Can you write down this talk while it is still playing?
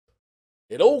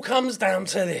It all comes down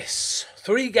to this.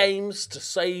 3 games to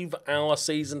save our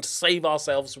season, to save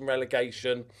ourselves from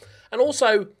relegation. And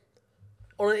also,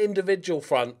 on an individual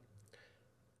front,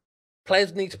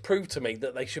 players need to prove to me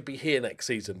that they should be here next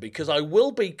season, because I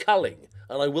will be culling,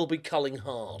 and I will be culling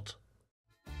hard.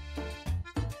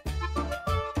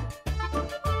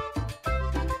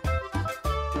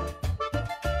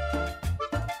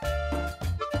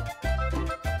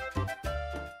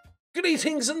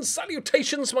 Greetings and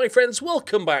salutations, my friends.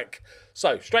 Welcome back.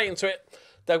 So, straight into it.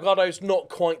 Delgado's not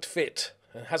quite fit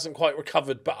and hasn't quite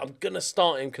recovered, but I'm going to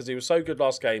start him because he was so good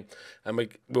last game, and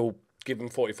we'll give him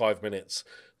 45 minutes.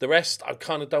 The rest, I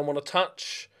kind of don't want to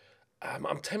touch.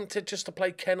 I'm tempted just to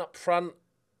play Ken up front.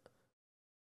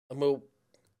 And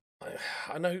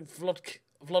I know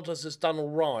Vlodas has done all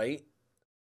right.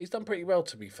 He's done pretty well,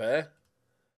 to be fair.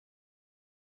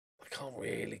 I can't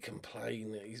really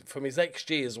complain. From his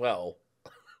XG as well.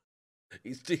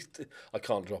 I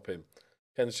can't drop him.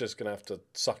 Ken's just going to have to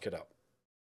suck it up.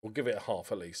 We'll give it a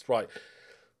half at least. Right.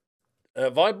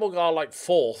 Viborg are like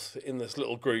 4th in this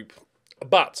little group.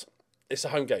 But it's a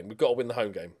home game. We've got to win the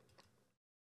home game.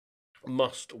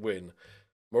 Must win.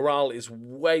 Morale is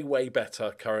way, way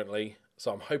better currently.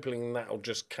 So I'm hoping that'll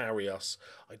just carry us.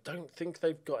 I don't think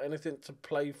they've got anything to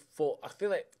play for. I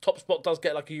think that top spot does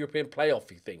get like a European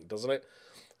playoffy thing, doesn't it?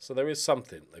 So there is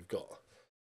something they've got.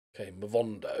 Okay,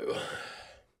 Mavondo.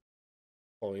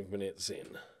 5 minutes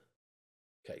in.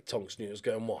 Okay, Tonks Newton's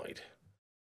going wide.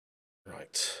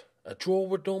 Right. A draw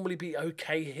would normally be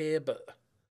okay here, but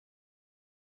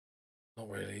not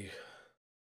really.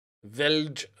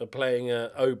 Velge are playing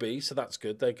OB, so that's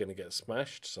good. They're going to get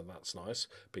smashed, so that's nice.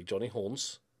 Big Johnny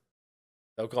Horns.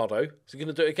 Delgado. Is he going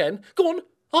to do it again? Go on.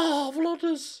 Oh,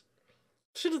 Vlodas.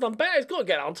 Should have done better. He's got to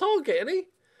get on target, hasn't he?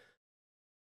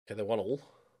 Okay, they won all.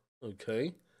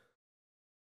 Okay.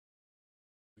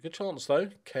 Good chance, though.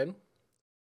 Ken.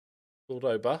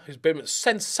 Cordoba, who's been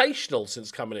sensational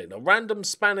since coming in. A random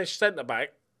Spanish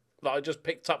centre-back that I just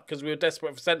picked up because we were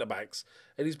desperate for centre-backs,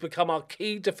 and he's become our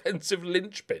key defensive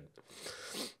linchpin.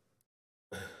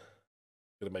 Going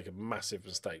to make a massive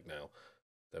mistake now.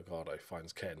 Delgado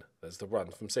finds Ken. There's the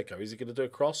run from Sicko. Is he going to do a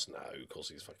cross? No, of course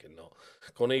he's fucking not.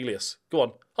 Cornelius, go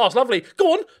on. Oh, it's lovely.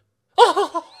 Go on.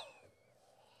 Oh!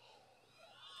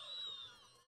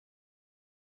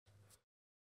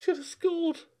 Should have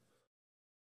scored.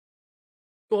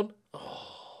 Go on.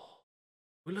 Oh,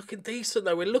 we're looking decent,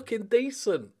 though. We're looking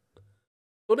decent.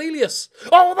 Cornelius.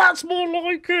 Oh, that's more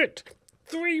like it.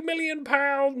 £3 million.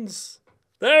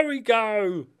 There we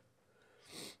go.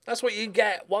 That's what you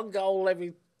get. 1 goal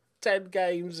every 10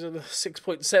 games and a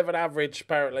 6.7 average,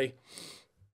 apparently.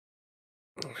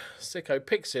 Sicko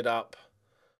picks it up.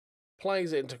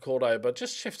 Plays it into Cordoba.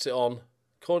 Just shifts it on.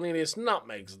 Cornelius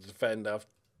nutmegs the defender.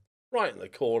 Right in the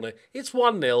corner. It's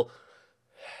 1-0.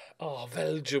 Oh,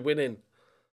 Velge winning.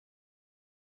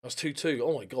 That's 2-2.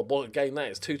 Oh my God, what a game that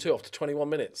is. 2-2 after 21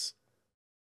 minutes.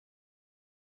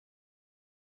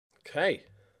 Okay.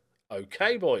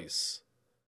 Okay, boys.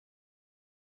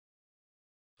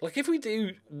 Like, if we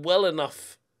do well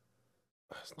enough...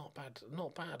 That's not bad.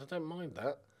 Not bad. I don't mind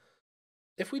that.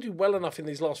 If we do well enough in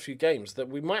these last few games, that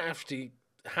we might actually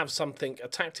have something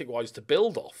tactic-wise to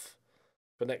build off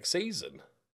for next season.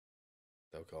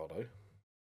 Delgado.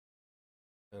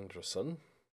 Anderson.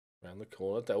 Round the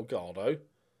corner. Delgado.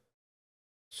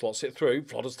 Slots it through.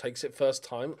 Vlodas takes it first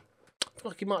time. I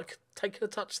feel like he might have taken a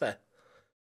touch there.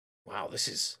 Wow, this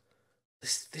is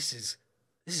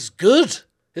good,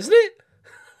 isn't it?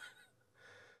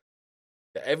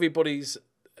 Yeah, everybody,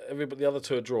 the other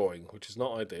two are drawing, which is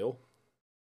not ideal.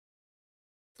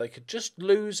 They could just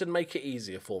lose and make it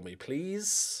easier for me,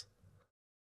 please.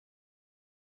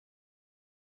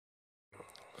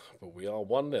 But we are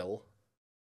 1-0.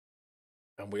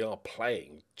 And we are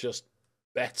playing just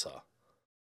better.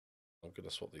 I'm going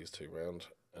to swap these two round,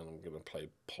 and I'm going to play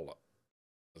Pollard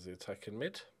as the attacking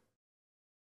mid.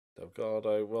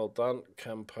 Delgado, well done.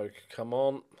 Campo, come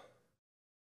on.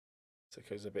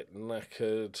 Sicko's a bit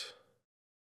knackered.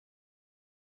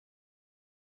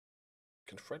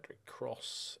 Can Frederick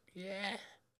cross? Yeah.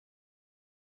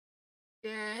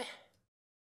 Yeah.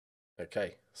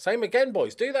 Okay. Same again,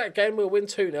 boys. Do that again. We'll win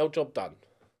 2-0. Job done.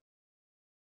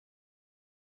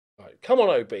 Right. Come on,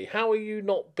 OB. How are you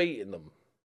not beating them?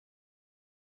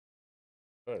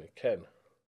 Oh, Ken.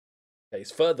 Okay,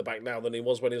 he's further back now than he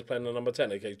was when he was playing the number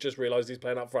 10. Okay, he's just realised he's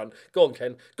playing up front. Go on,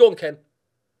 Ken. Go on, Ken.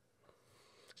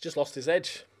 He's just lost his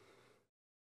edge.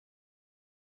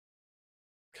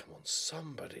 Come on,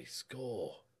 somebody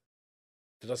score.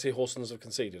 Did I see Horsons have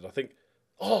conceded? I think...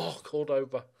 Oh,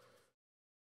 Cordoba.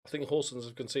 I think Horsons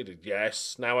have conceded.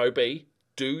 Yes, now OB.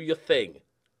 Do your thing.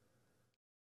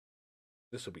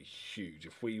 This will be huge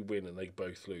if we win and they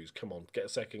both lose. Come on, get a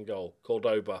second goal.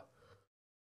 Cordoba.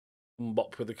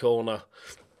 Mbop with the corner.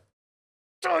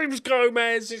 James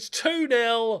Gomez, it's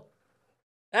 2-0.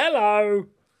 Hello.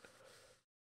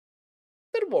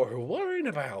 That's what we're worrying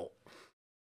about.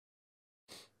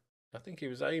 I think he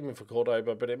was aiming for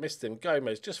Cordoba, but it missed him.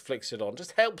 Gomez just flicks it on,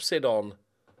 just helps it on.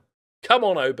 Come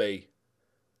on, OB.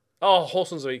 Oh,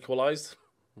 Horsens have equalised.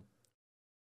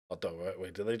 I don't know.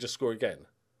 Wait, did they just score again?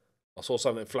 I saw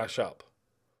something flash up.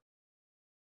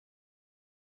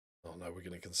 Oh no, we're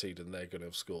going to concede and they're going to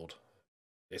have scored.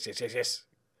 Yes, yes, yes, yes.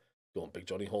 Go on, Big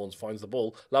Johnny Horns finds the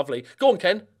ball. Lovely. Go on,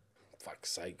 Ken.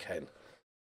 Fuck's sake, Ken.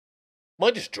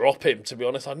 Might just drop him, to be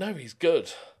honest. I know he's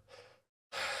good.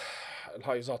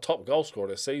 Like, he's our top goal scorer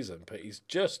this season, but he's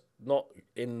just not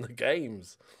in the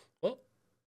games. What?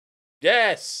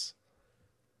 Yes!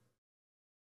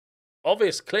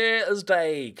 Obvious, clear as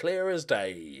day, clear as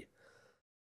day.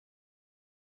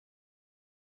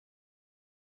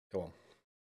 Come on.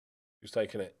 Who's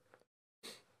taking it?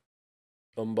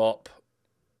 Mbop.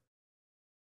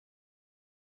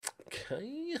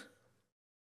 Okay.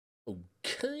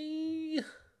 Okay.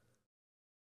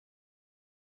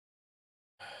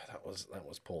 That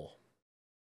was poor.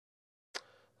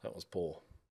 That was poor.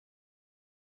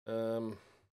 Chernek.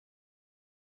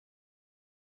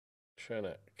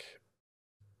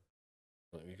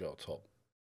 What have you got top?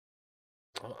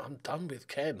 I'm done with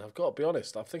Ken. I've got to be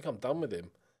honest. I think I'm done with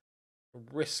him.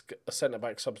 Risk a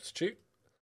centre-back substitute.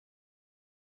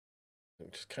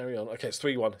 Just carry on. Okay, it's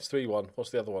 3-1. It's 3-1. What's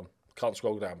the other one? Can't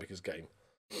scroll down because game.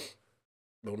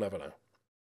 We'll never know.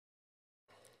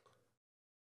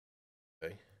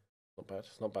 Okay. Not bad.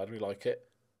 It's not bad. We like it.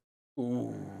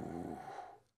 Ooh.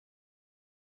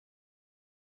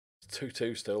 It's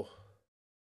 2-2 still.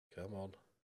 Come on.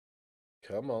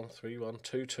 Come on. 3-1.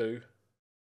 2-2.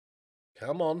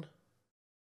 Come on.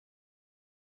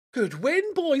 Good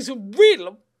win, boys. A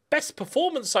real best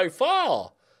performance so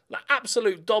far. Like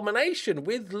absolute domination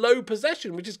with low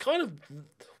possession, which is kind of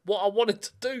what I wanted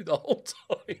to do the whole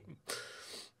time.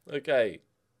 Okay.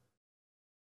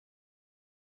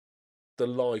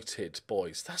 Delighted,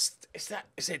 boys.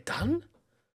 Is it done?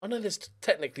 I know there's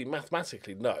technically,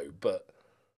 mathematically, no, but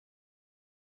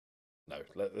no,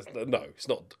 it's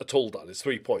not at all done. It's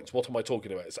 3 points. What am I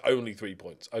talking about? It's only 3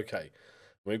 points. Okay.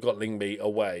 We've got Lingme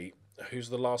away. Who's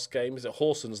the last game? Is it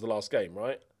Horson's the last game,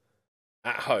 right?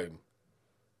 At home.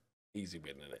 Easy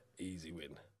win, innit? Easy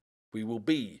win. We will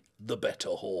be the better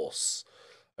horse.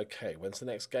 Okay, when's the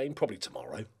next game? Probably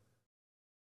tomorrow.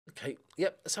 Okay,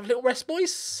 yep, let's have a little rest,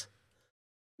 boys.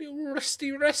 Little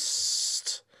resty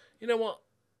rest. You know what?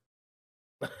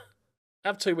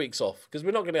 Have 2 weeks off, because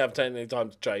we're not going to have any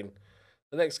time to train.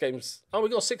 The next game's... Oh, we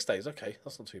got 6 days. Okay,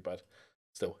 that's not too bad.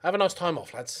 Still, have a nice time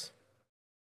off, lads.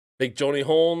 Big Johnny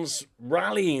Horns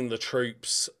rallying the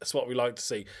troops. That's what we like to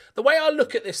see. The way I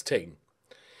look at this team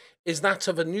is that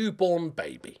of a newborn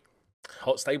baby.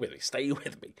 Oh, stay with me. Stay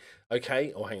with me.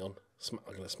 Okay. Oh, hang on. I'm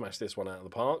going to smash this one out of the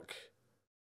park.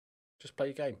 Just play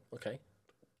your game. Okay.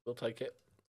 We'll take it.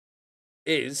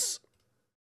 It's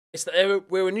that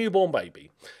we're a newborn baby.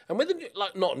 And with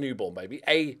not a newborn baby,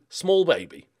 a small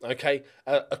baby. Okay.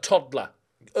 A toddler.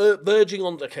 Verging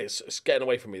on... Okay, it's getting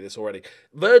away from me, this already.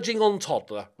 Verging on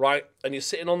toddler, right? And you're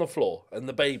sitting on the floor and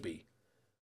the baby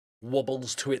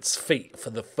wobbles to its feet for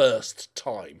the first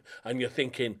time. And you're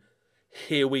thinking,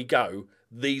 here we go.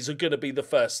 These are going to be the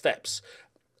first steps.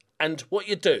 And what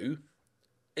you do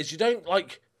is you don't,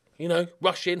 like, you know,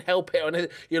 rush in, help it. Or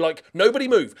anything. You're like, nobody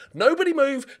move. Nobody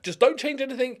move. Just don't change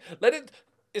anything. Let it...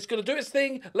 It's going to do its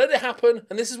thing. Let it happen.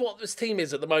 And this is what this team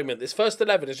is at the moment. This first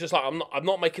 11 is just like, I'm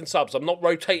not making subs. I'm not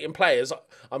rotating players.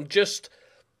 I'm just...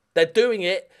 They're doing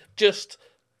it. Just...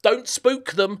 Don't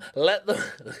spook them. Let them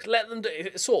do it.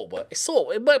 It sort of works.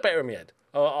 It worked better in my head.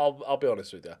 I'll be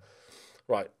honest with you.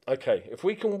 Right. Okay. If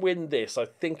we can win this, I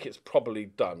think it's probably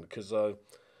done. Because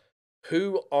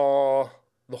who are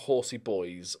the Horsey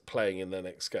boys playing in their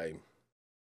next game?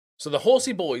 So the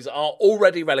Horsey boys are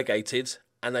already relegated,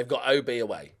 and they've got OB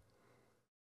away.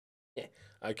 Yeah.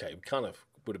 Okay. We kind of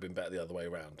would have been better the other way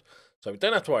around. So we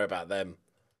don't have to worry about them.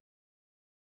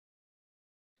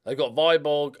 They've got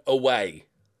Viborg away.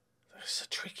 That's a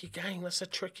tricky game. That's a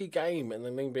tricky game. And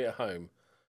then they can be at home.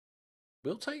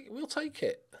 We'll take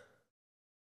it.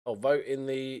 I'll vote in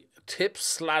the Tip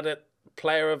Sladdert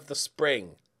Player of the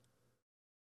Spring.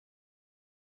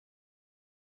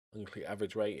 I'm going to click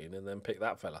average rating and then pick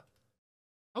that fella.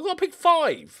 I've got to pick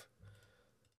 5.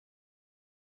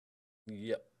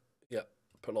 Yep.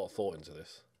 Put a lot of thought into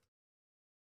this.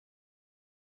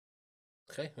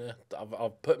 Okay, yeah,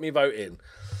 I've put my vote in.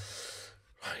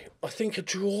 Right, I think a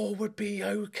draw would be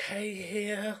okay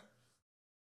here.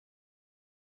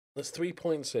 There's 3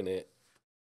 points in it.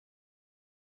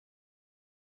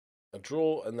 A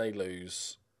draw and they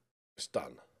lose. It's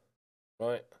done.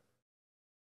 Right?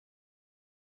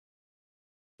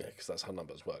 Yeah, because that's how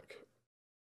numbers work.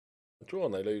 A draw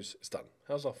and they lose. It's done.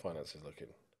 How's our finances looking?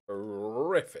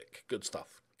 Horrific. Good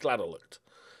stuff. Glad I looked.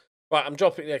 Right, I'm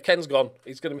dropping. Yeah, Ken's gone.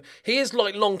 He's gonna be. He is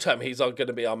like long term. He's going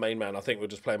to be our main man. I think we'll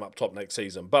just play him up top next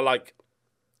season. But like,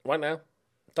 right now,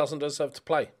 doesn't deserve to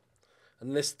play.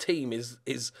 And this team is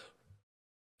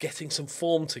getting some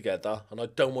form together, and I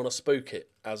don't want to spook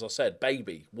it. As I said,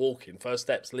 baby, walking, first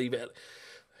steps, leave it.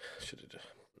 Should have just...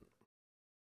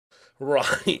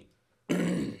 Right.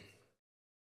 Can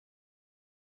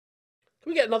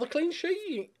we get another clean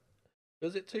sheet?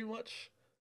 Is it too much?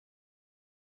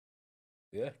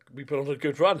 Yeah, we put on a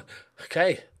good run.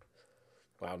 Okay.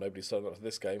 Wow, nobody's signed up for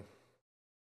this game.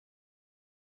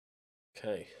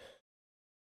 Okay.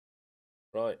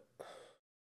 Right.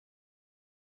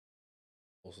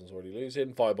 Wilson's already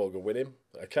losing. Viborg are winning.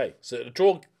 Okay, so a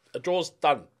draw's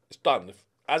done. It's done.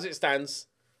 As it stands,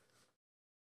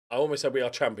 I almost said we are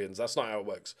champions. That's not how it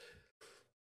works.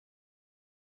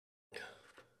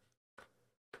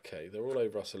 Okay, they're all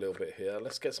over us a little bit here.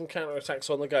 Let's get some counter-attacks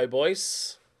on the go,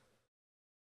 boys.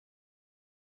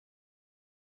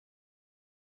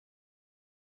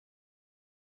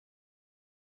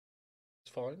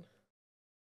 It's fine.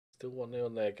 Still 1-0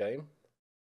 on their game.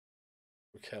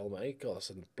 Raquel May. God, that's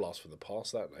a blast from the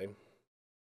past, that name.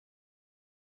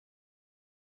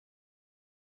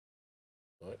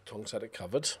 Right, Tonks had it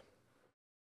covered.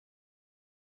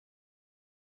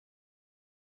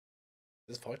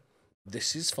 This is fine.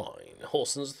 This is fine.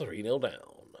 Horson's 3-0 down.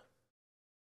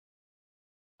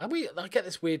 And I get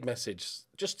this weird message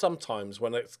just sometimes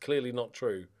when it's clearly not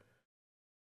true.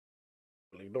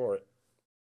 We'll ignore it.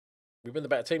 We've been the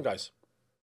better team, guys.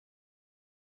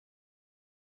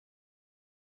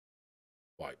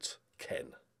 Right.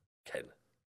 Ken.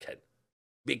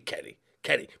 Big Kenny.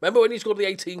 Remember when he scored the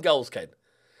 18 goals, Ken?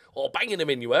 Oh, banging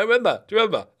him in, you were, remember? Do you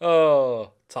remember?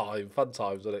 Oh, fun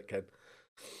times, wasn't it, Ken?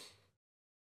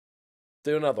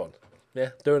 Do another one. Yeah,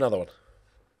 do another one.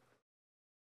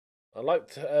 I'd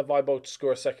like Viborg to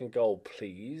score a second goal,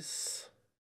 please.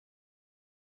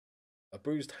 A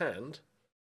bruised hand?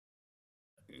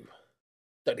 Ooh.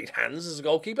 Don't need hands as a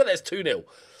goalkeeper. There's 2-0.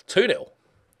 2-0.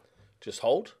 Just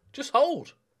hold. Just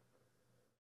hold.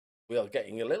 We are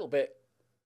getting a little bit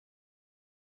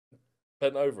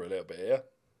bent over a little bit here.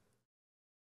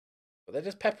 But they're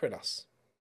just peppering us.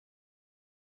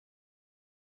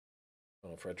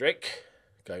 Oh, Frederick.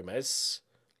 Gomez.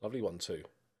 Lovely 1-2.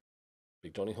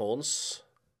 Big Johnny Horns.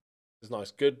 This is nice.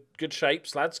 Good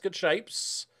shapes, lads. Good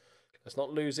shapes. Let's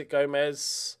not lose it,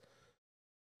 Gomez.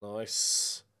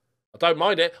 Nice. I don't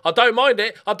mind it. I don't mind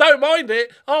it. I don't mind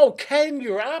it. Oh, Ken,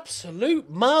 you're an absolute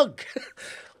mug.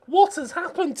 What has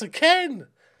happened to Ken?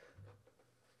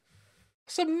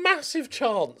 It's a massive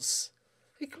chance.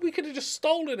 We could have just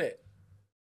stolen it.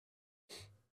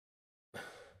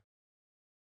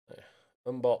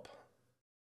 Mbop.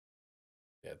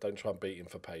 Yeah, don't try and beat him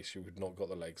for pace. You would not got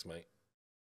the legs, mate.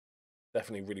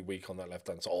 Definitely really weak on that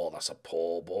left-hand side. Oh, that's a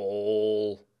poor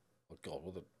ball. Oh,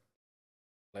 God.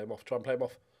 Play him off. Try and play him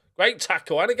off. Great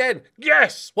tackle. And again.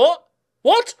 Yes. What?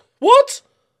 What? What?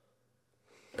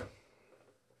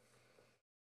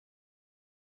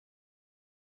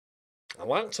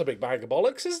 Well, that's a big bag of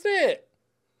bollocks, isn't it?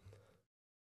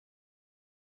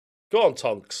 Go on,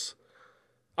 Tonks.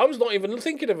 I was not even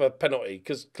thinking of a penalty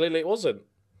because clearly it wasn't.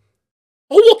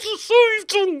 Oh, what a save,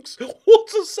 Tonks!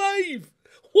 What a save!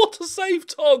 What a save,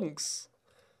 Tonks!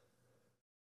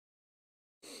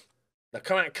 Now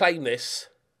come out and claim this.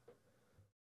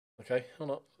 Okay,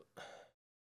 hold on.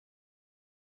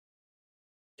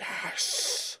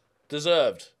 Yes!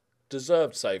 Deserved.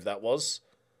 Deserved save, that was.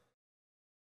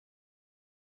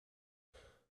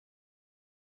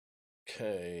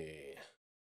 Okay.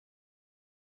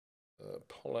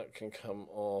 Pollack can come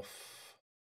off.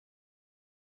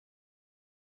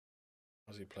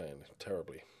 How's he playing?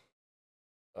 Terribly.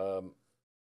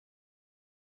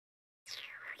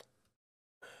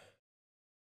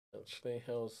 Actually,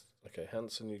 how's... Okay,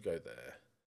 Hansen, you go there.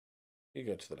 You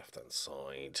go to the left-hand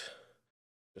side.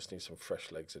 Just need some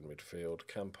fresh legs in midfield.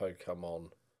 Campo, come on.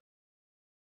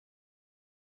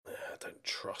 I don't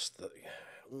trust that...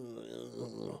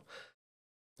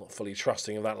 Not fully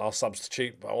trusting of that last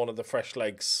substitute, but I wanted the fresh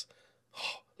legs.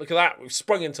 Oh, look at that. We've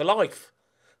sprung into life.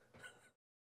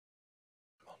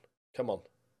 Come on.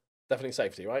 Definitely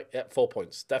safety, right? Yep, 4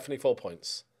 points. Definitely 4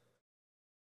 points.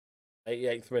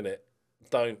 88th minute.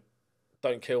 Don't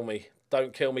kill me.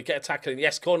 Don't kill me. Get a tackle in.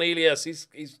 Yes, Cornelius. He's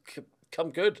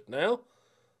come good now.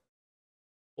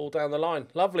 All down the line.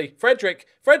 Lovely. Frederick.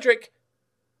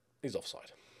 He's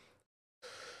offside.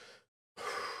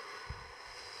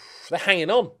 They're hanging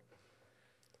on.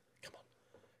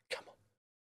 Come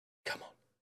on.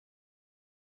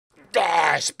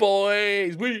 Yes,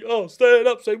 boys. We are staying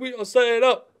up. Say we are staying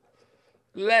up.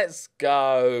 Let's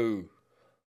go.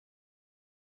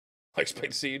 I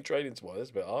expect to see you in training tomorrow.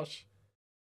 That's a bit harsh.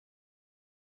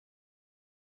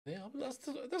 Yeah,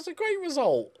 that's a great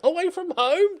result. Away from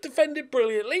home, defended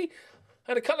brilliantly,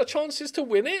 had a couple of chances to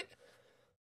win it.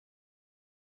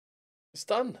 It's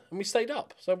done, and we stayed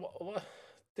up. So what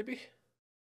did we?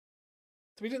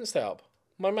 We didn't stay up.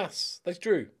 My maths. They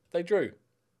drew. Okay.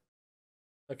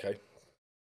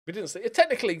 We didn't stay.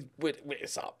 Technically,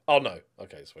 it's up. Oh no.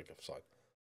 Okay, so we're offside.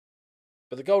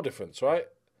 But the goal difference, right?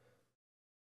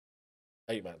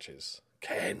 8 matches.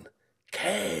 Ken.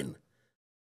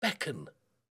 Beckon.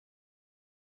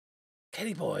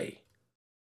 Kenny boy.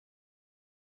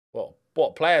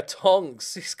 What player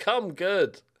Tonks? He's come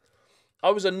good.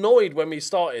 I was annoyed when we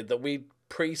started that we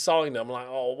pre-signed him. I'm like,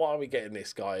 oh, why are we getting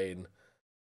this guy in?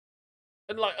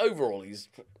 And like overall, he's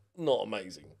not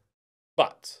amazing.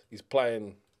 But he's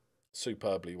playing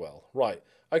superbly well. Right.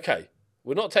 Okay.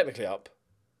 We're not technically up.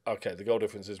 Okay, the goal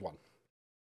difference is 1.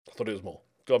 I thought it was more.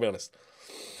 Gotta be honest.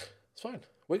 It's fine.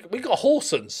 We got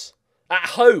Horsens at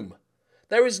home.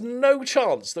 There is no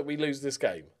chance that we lose this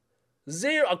game.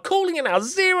 0. I'm calling it now.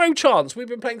 0 chance. We've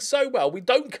been playing so well. We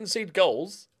don't concede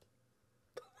goals.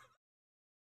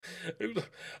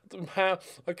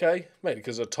 Okay, maybe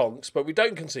because of Tonks, but we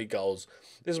don't concede goals.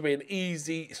 This will be an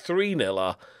easy 3-0,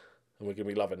 and we're going to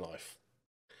be loving life.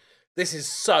 This is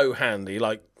so handy.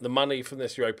 Like, the money from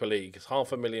this Europa League is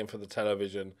 $500,000 for the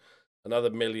television, another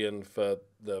 $1 million for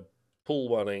the pool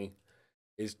money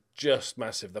is just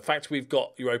massive. The fact we've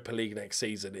got Europa League next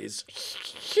season is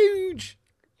huge.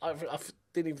 I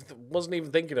wasn't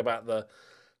even thinking about the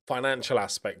financial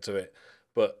aspect of it,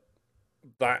 but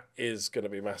that is going to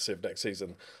be massive next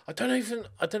season. I don't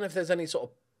know if there's any sort of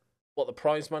what the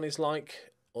prize money's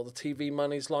like or the TV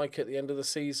money's like at the end of the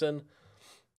season.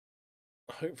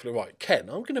 Hopefully, right. Ken,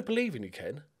 I'm going to believe in you,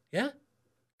 Ken. Yeah?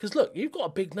 Because look, you've got a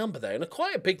big number there and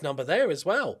quite a big number there as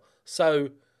well. So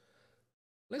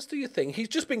let's do your thing. He's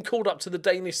just been called up to the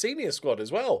Danish senior squad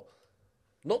as well.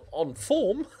 Not on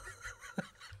form.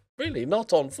 Really,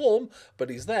 not on form, but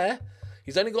he's there.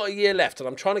 He's only got a year left, and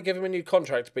I'm trying to give him a new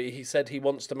contract, but he said he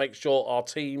wants to make sure our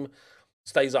team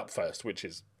stays up first, which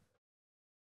is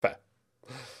fair.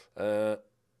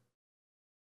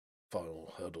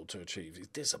 Final hurdle to achieve. He's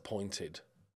disappointed.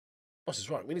 Boss is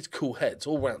right. We need cool heads.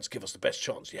 All rounds give us the best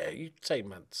chance. Yeah, you say,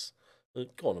 Mance.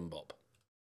 Go on and Bob.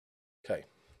 Okay.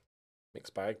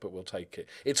 Mixed bag, but we'll take it.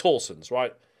 It's Horsens,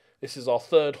 right? This is our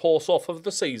 3rd horse off of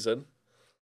the season.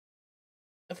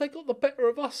 Have they got the better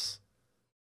of us?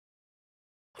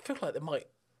 I feel like they might.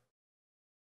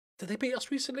 Did they beat us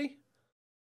recently?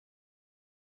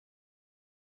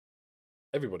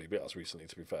 Everybody beat us recently,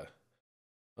 to be fair.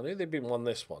 I knew they'd been won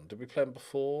this one. Did we play them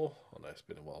before? Oh no, it's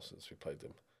been a while since we played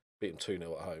them. Beat them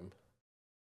 2-0 at home.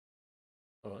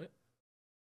 Alright.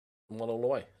 And 1 all the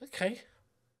way. Okay.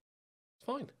 It's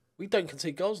fine. We don't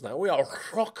concede goals now. We are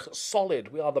rock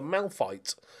solid. We are the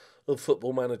Malphite of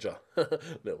Football Manager.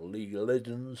 Little League of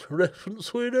Legends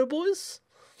reference we there, boys.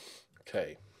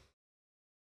 Okay.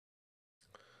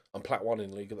 I'm plat 1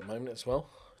 in League at the moment as well.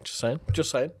 Just saying.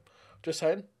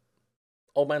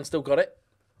 Old man still got it.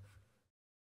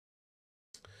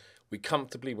 We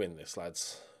comfortably win this,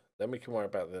 lads. Then we can worry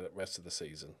about the rest of the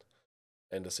season.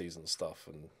 End of season stuff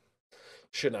and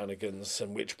shenanigans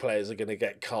and which players are going to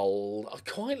get culled. I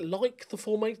quite like the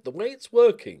formation, the way it's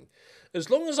working. As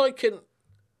long as I can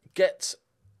get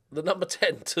the number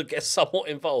 10 to get somewhat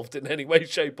involved in any way,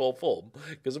 shape or form.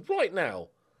 Because right now,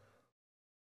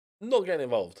 I'm not getting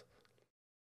involved.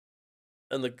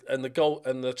 And the goal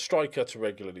and the striker to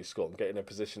regularly score and get in a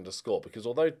position to score. Because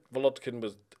although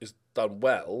Volodkin is done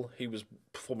well, he was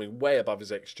performing way above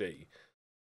his XG.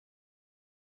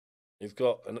 He's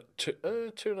got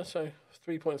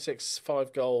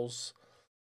 3.65 goals.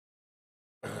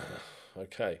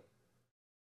 Okay.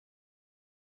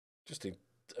 Just need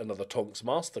another Tonks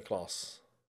masterclass.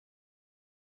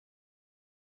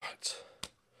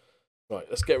 Right,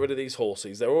 let's get rid of these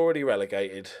horses. They're already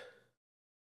relegated.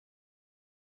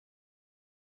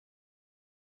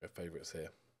 We're favourites here.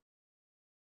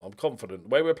 I'm confident. The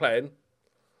way we're playing,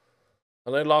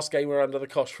 I know last game we were under the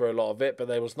cosh for a lot of it, but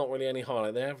there was not really any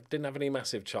highlight. They didn't have any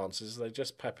massive chances. They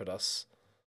just peppered us.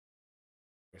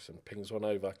 Some pings one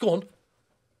over. Go on.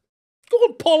 Go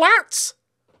on, Polat.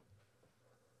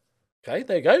 Okay,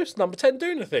 there you go. It's number 10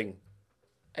 doing the thing.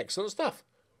 Excellent stuff.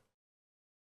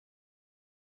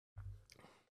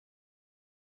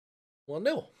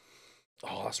 1-0.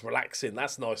 Oh, that's relaxing.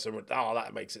 That's nice. Oh,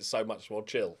 that makes it so much more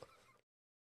chill.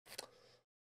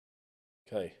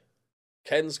 Okay.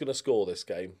 Ken's going to score this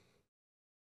game.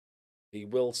 He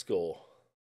will score.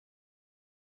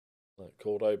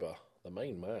 Cordoba, the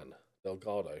main man.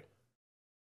 Delgado.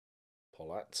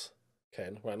 Polat.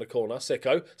 Ken, round the corner.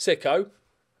 Sicko. There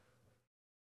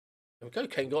we go.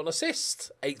 Ken got an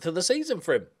assist. 8th of the season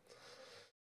for him.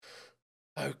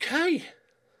 Okay.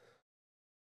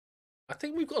 I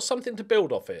think we've got something to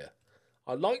build off here.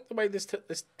 I like the way this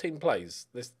team plays.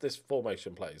 This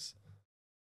formation plays.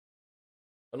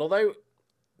 And although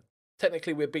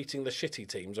technically we're beating the shitty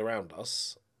teams around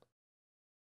us,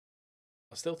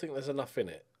 I still think there's enough in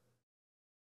it.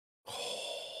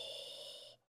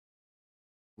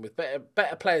 With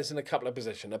better players in a couple of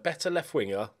positions, a better left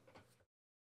winger,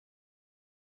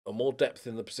 or more depth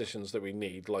in the positions that we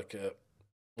need, like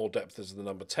more depth as the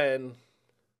number 10.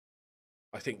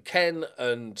 I think Ken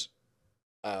and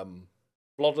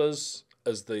Blodders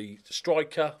as the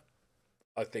striker,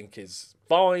 I think is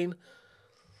fine.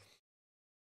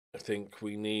 I think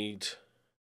we need...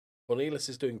 Cornelius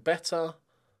is doing better.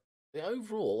 The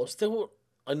overall,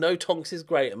 I know Tonks is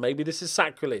great, and maybe this is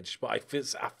sacrilege, but I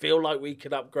feel like we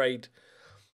can upgrade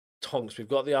Tonks. We've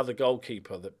got the other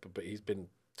goalkeeper, but he's been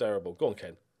terrible. Go on,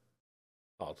 Ken.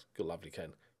 Oh, good, lovely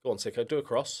Ken. Go on, Sicko. Do a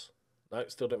cross. No,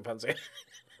 still don't fancy it.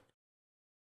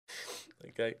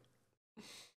 Okay.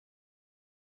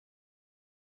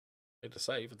 Made a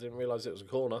save. I didn't realise it was a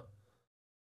corner.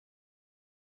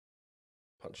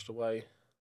 Punched away.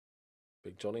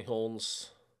 Big Johnny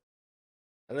Horns.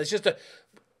 And there's just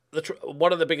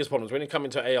one of the biggest problems when you come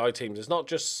into AI teams, it's not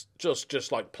just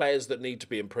like players that need to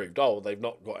be improved. Oh, they've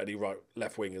not got any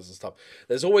left wingers and stuff.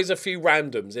 There's always a few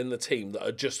randoms in the team that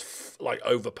are just like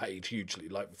overpaid hugely,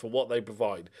 like for what they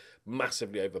provide,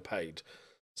 massively overpaid.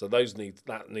 So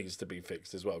that needs to be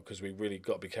fixed as well, because we've really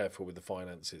got to be careful with the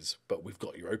finances. But we've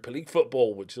got Europa League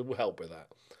football, which will help with that.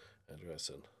 Andrew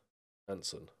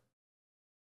Hansen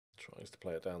tries to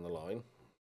play it down the line.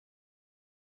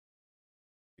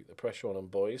 Keep the pressure on them,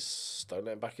 boys. Don't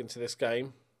let them back into this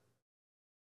game.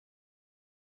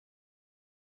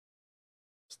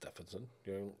 Stephenson,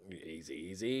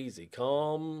 easy.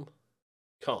 Calm.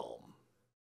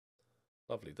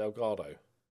 Lovely, Delgado.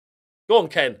 Go on,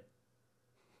 Ken.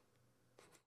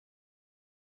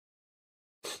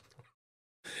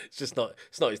 It's not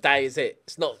his day, is it?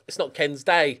 It's not Ken's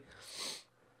day.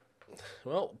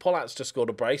 Well, Pollard's just scored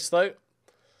a brace though.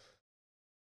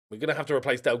 We're gonna have to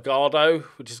replace Delgado,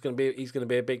 which is he's gonna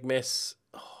be a big miss.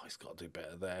 Oh, he's got to do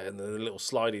better there. And then a little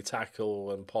slidey tackle,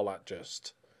 and Pollard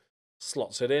just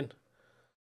slots it in.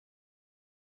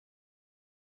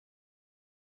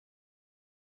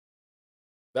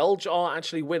 Belge are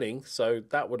actually winning, so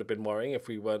that would have been worrying if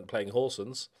we weren't playing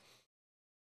Horsens.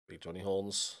 Big Johnny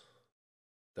Horns.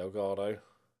 Delgado.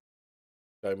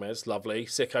 Gomez, lovely.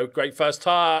 Sicko, great first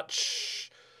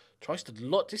touch. Tries to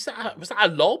look. Was that a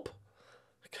lob?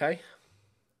 Okay.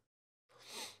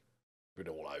 Been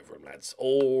all over him, lads.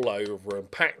 All over him.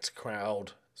 Packed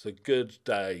crowd. It's a good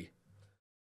day.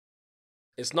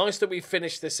 It's nice that we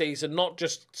finished this season not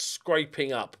just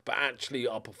scraping up, but actually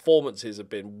our performances have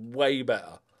been way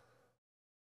better.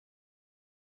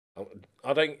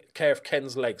 I don't care if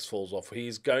Ken's legs falls off.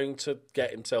 He's going to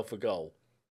get himself a goal.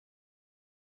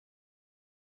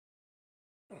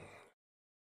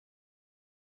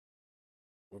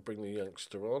 We'll bring the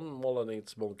youngster on. Moller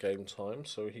needs more game time,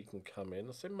 so he can come in.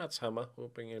 I think Mads Hammer, we'll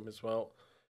bring him as well.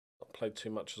 Not played too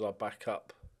much as our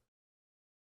backup.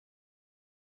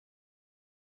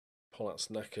 Pollard's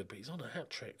knackered, but he's on a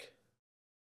hat-trick.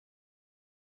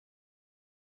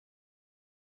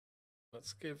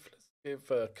 Let's give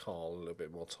Carl a little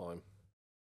bit more time.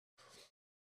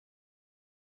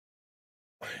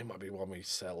 It might be one we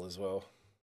sell as well.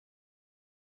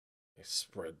 He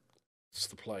spread. It's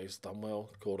the play. It's done well.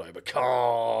 Cordoba,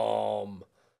 calm.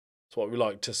 That's what we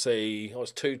like to see. Oh,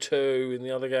 it's 2-2 in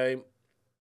the other game.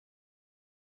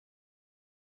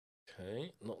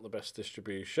 Okay, not the best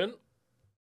distribution.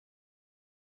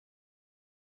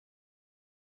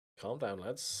 Calm down,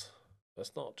 lads.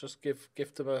 Let's not just give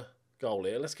them a goal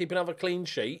here. Let's keep another clean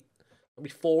sheet. That'll be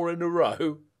 4 in a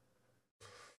row.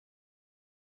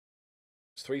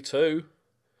 It's 3-2.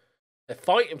 They're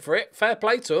fighting for it. Fair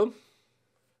play to them.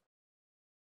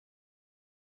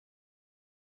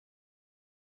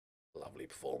 Lovely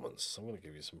performance. I'm going to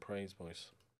give you some praise, boys.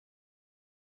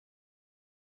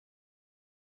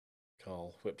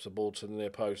 Carl whips a ball to the near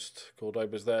post.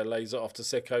 Cordoba's there, lays it off to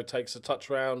Sicko, takes a touch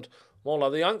round. Mola,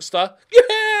 the youngster.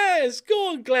 Yes!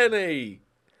 Go on, Glennie!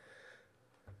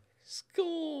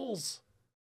 Scores!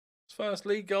 His first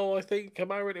league goal, I think. A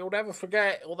moment he'll never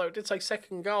forget, although it did say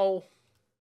second goal.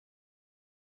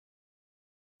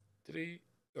 Did he?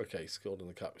 Okay, he scored in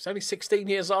the cup. He's only 16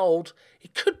 years old. He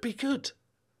could be good.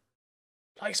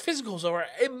 Like, his physicals are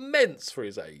immense for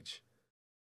his age.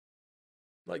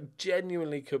 Like,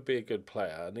 genuinely could be a good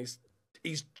player. And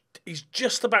he's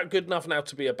just about good enough now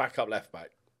to be a backup left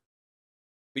back.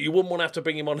 But you wouldn't want to have to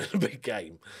bring him on in a big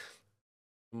game.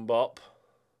 Mbop.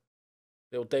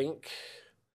 Little Dink.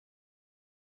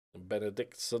 And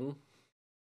Benedictson.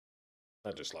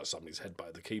 I just like somebody's head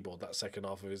by the keyboard, that second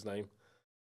half of his name.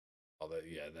 Oh,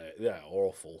 they're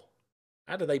awful.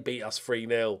 How did they beat us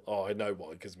 3-0? Oh, I know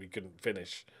why, because we couldn't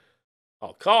finish.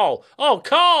 Oh, Carl! Oh,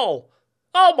 Carl!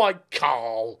 Oh, my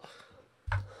Carl!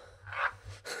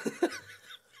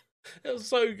 It was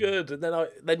so good. And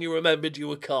then you remembered you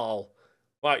were Carl.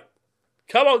 Right.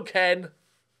 Come on, Ken.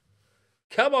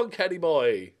 Come on, Kenny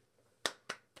boy.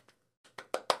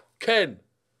 Ken.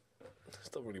 This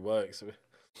doesn't really work. So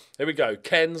here we go.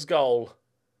 Ken's goal.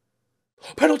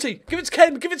 Penalty! Give it to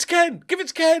Ken! Give it to Ken! Give it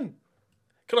to Ken!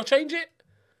 Can I change it?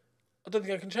 I don't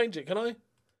think I can change it, can I?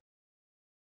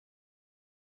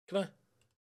 Can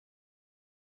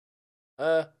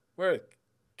I? Where is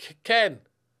it? Ken!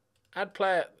 Add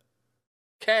player.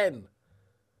 Ken!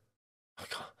 I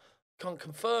can't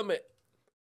confirm it.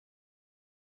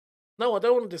 No, I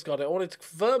don't want to discard it. I wanted to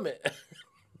confirm it.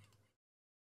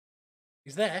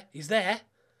 He's there. He's there.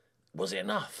 Was it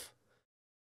enough?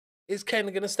 Is Ken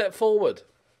going to step forward?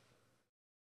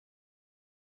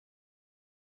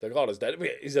 The guard is dead.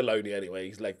 He's a loony anyway.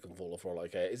 His leg can fall off for all I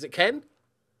care. Is it Ken?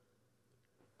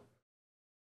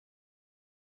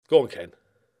 Go on, Ken.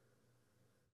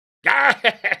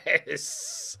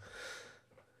 Yes!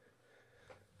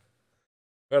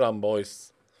 Well done,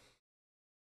 boys.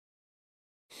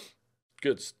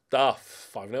 Good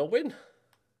stuff. 5-0 win.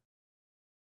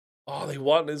 Oh, they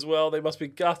won as well. They must be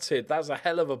gutted. That's a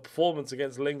hell of a performance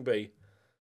against Lingby.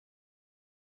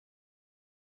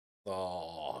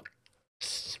 Oh.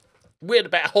 We had a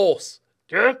better horse.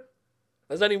 Yeah?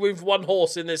 There's only room for one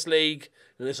horse in this league,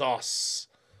 and it's us.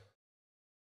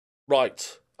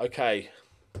 Right. Okay.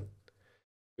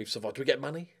 We've survived. Do we get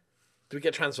money? Do we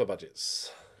get transfer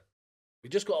budgets? We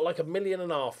just got like $1.5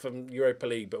 million from Europa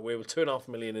League, but we were $2.5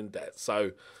 million in debt.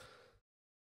 So,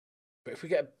 but if we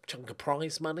get a chunk of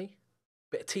prize money,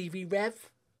 a bit of TV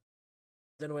rev,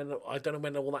 I don't know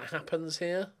when all that happens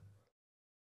here.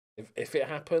 If it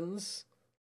happens,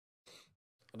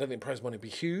 I don't think prize money would be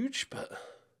huge, but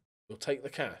we'll take the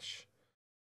cash.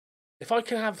 If I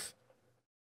can have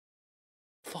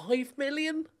 5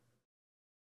 million,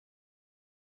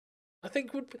 I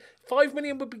think 5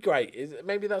 million would be great.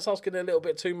 Maybe that's asking a little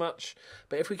bit too much,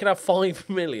 but if we can have 5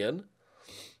 million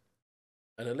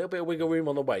and a little bit of wiggle room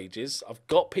on the wages, I've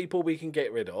got people we can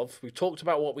get rid of. We've talked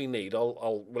about what we need.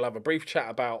 We'll have a brief chat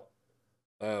about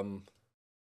the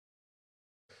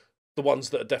ones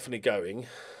that are definitely going.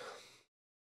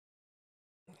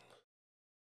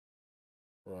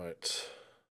 Right.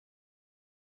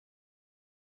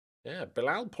 Yeah,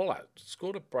 Bilal Polat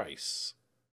scored a brace,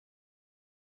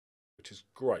 which is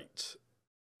great.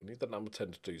 We need that number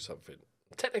 10 to do something.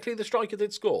 Technically, the striker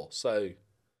did score, so...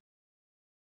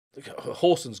 Look at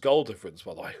Horson's goal difference,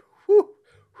 by the way. Whew,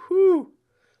 whew.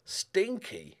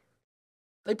 Stinky.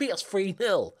 They beat us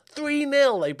 3-0.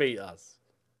 3-0 they beat us.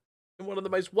 In one of the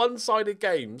most one-sided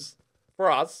games,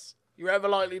 for us, you're ever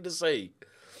likely to see.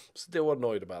 Still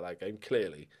annoyed about that game,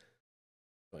 clearly.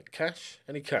 Right, cash?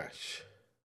 Any cash?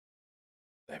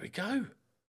 There we go.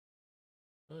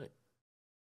 Right.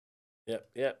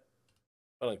 Yep.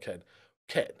 Well done, Ken.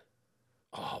 Ken.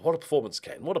 Oh, what a performance,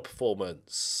 Ken. What a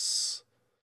performance.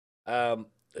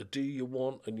 Do you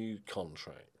want a new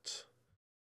contract?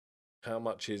 How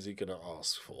much is he going to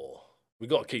ask for? We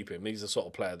got to keep him. He's the sort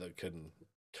of player that can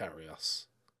carry us.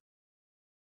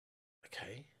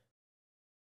 Okay.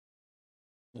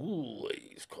 Ooh,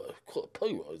 he's quite a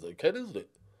pay rise though, Ken, isn't it?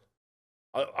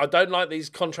 I don't like these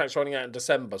contracts running out in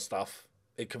December stuff.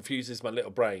 It confuses my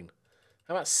little brain.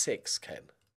 How about 6, Ken?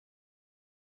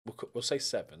 We'll say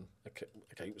 7. Okay,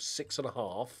 it was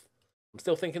 6.5. I'm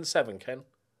still thinking 7, Ken.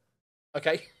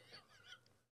 Okay.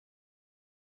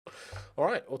 All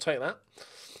right, we'll take that.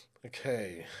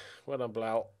 Okay. Well done,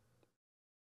 Blau.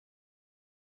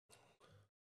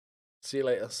 See you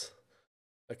later.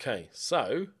 Okay,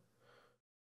 so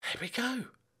here we go.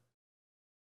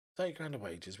 30 grand of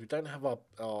wages. We don't have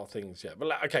our things yet.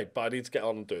 But okay, but I need to get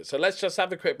on and do it. So let's just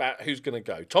have a quick about who's going to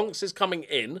go. Tonks is coming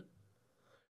in.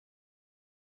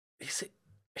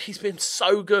 He's been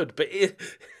so good, but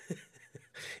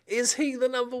is he the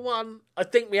number one? I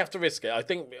think we have to risk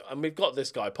it. And we've got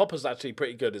this guy. Popper's actually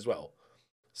pretty good as well.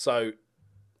 So,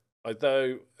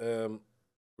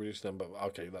 reduce number.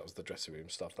 Okay, that was the dressing room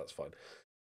stuff. That's fine.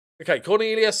 Okay,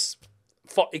 Cornelius.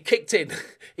 He kicked in.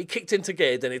 He kicked into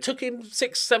gear. Then it took him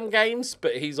 6-7 games,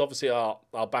 but he's obviously our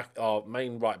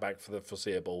main right back for the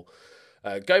foreseeable.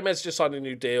 Gomez just signed a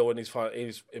new deal and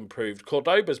he's improved.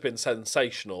 Cordoba's been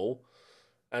sensational.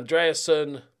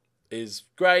 Andreasen is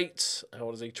great. How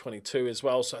old is he? 22 as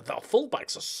well. So our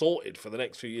fullbacks are sorted for the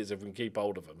next few years if we can keep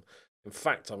hold of them. In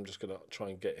fact, I'm just going to try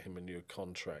and get him a new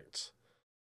contract.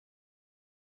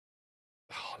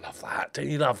 Oh, I love that. Don't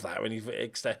you love that when you've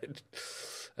extended?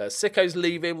 Sicko's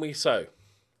leaving.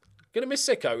 Gonna miss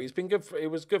Sicko. He's been good. It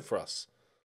was good for us.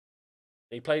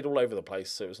 He played all over the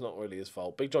place, so it was not really his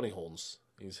fault. Big Johnny Horns.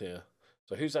 He's here.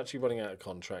 So who's actually running out of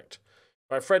contract?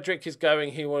 Right, Frederick is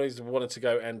going. He wanted to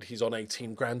go, and he's on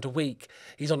 18 grand a week.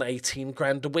 He's on 18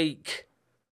 grand a week.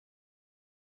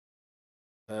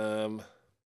 Hansen,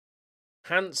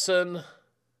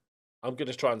 I'm going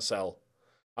to try and sell.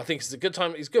 I think it's a good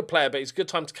time. He's a good player, but it's a good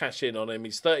time to cash in on him.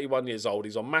 He's 31 years old.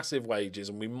 He's on massive wages,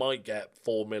 and we might get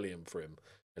 4 million for him.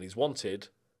 And he's wanted.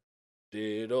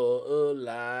 Dead or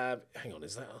alive. Hang on,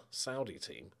 is that a Saudi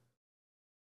team?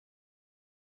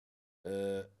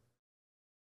 But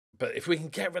if we can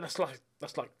get rid, that's like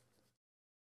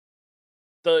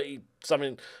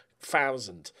 30-something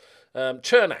thousand.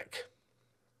 Chernak.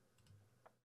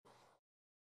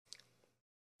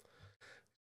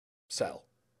 Sell.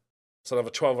 It's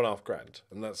another 12.5 grand,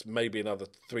 and that's maybe another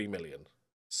 3 million.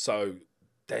 So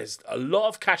there's a lot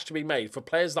of cash to be made for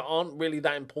players that aren't really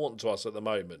that important to us at the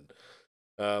moment.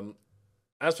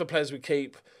 As for players we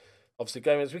keep, obviously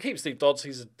Gomez, we keep Steve Dodds.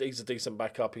 He's a decent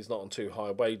backup. He's not on too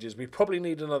high wages. We probably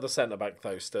need another centre back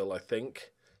though. Still, I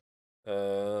think.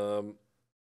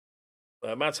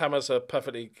 Mads Hammer's a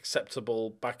perfectly acceptable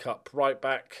backup right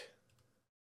back.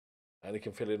 And he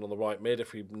can fill in on the right mid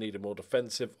if we need a more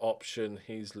defensive option.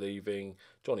 He's leaving.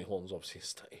 Johnny Horn's obviously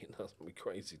staying. That's going to be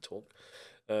crazy talk.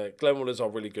 Glenwiller's our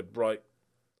really good right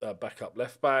backup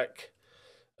left back.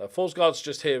 Forsgaard's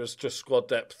just here as just squad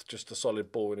depth, just a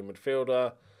solid ball-winning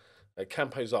midfielder.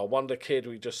 Campo's our wonder kid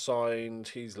we just signed.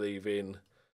 He's leaving.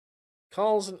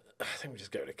 I think we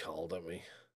just go to Carl, don't we?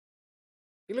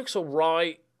 He looks all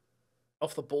right.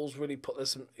 Off the ball's really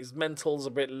his mental's a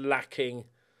bit lacking.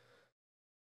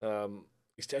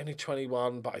 He's only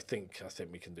 21, but I think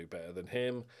we can do better than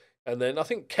him. And then I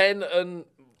think Ken and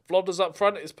Vlodders up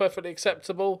front is perfectly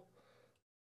acceptable.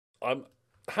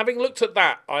 Having looked at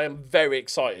that, I am very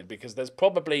excited because there's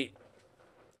probably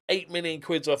 8 million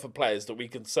quid's worth of players that we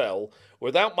can sell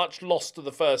without much loss to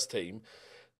the first team.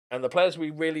 And the players we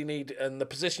really need and the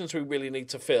positions we really need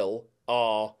to fill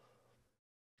are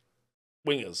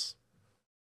wingers.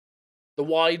 The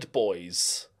wide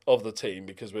boys of the team,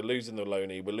 because we're losing the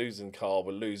Loney, we're losing Carl,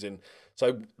 we're losing.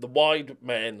 So the wide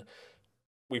men,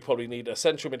 we probably need a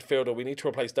central midfielder. We need to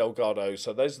replace Delgado.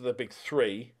 So those are the big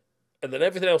three. And then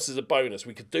everything else is a bonus.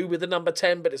 We could do with a number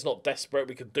 10, but it's not desperate.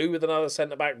 We could do with another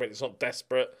centre-back, but it's not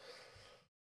desperate.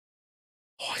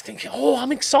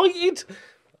 I'm excited.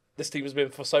 This team has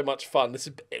been for so much fun.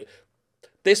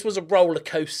 This was a roller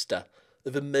coaster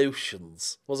of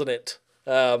emotions, wasn't it?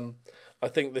 I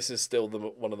think this is still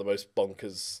one of the most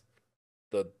bonkers.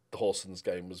 The Horsens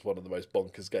game was one of the most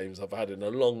bonkers games I've had in a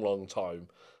long, long time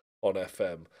on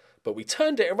FM. But we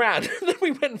turned it around and then we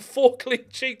went 4 clean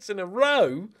sheets in a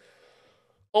row.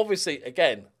 Obviously,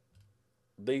 again,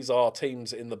 these are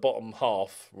teams in the bottom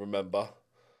half, remember.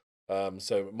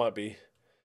 So it might be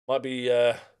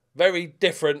very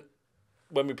different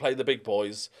when we play the big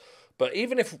boys. But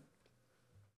even if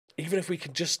we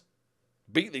can just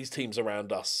beat these teams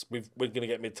around us, we're going to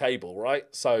get mid-table, right?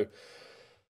 So,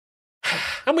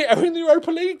 and we are in the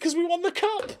Europa League because we won the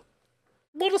cup.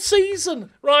 What a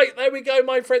season. Right, there we go,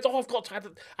 my friends. Oh, I've got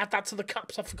to add that to the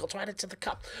cups. I forgot to add it to the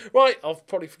cup. Right, I'll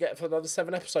probably forget for another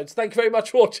 7 episodes. Thank you very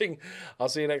much for watching. I'll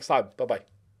see you next time. Bye-bye.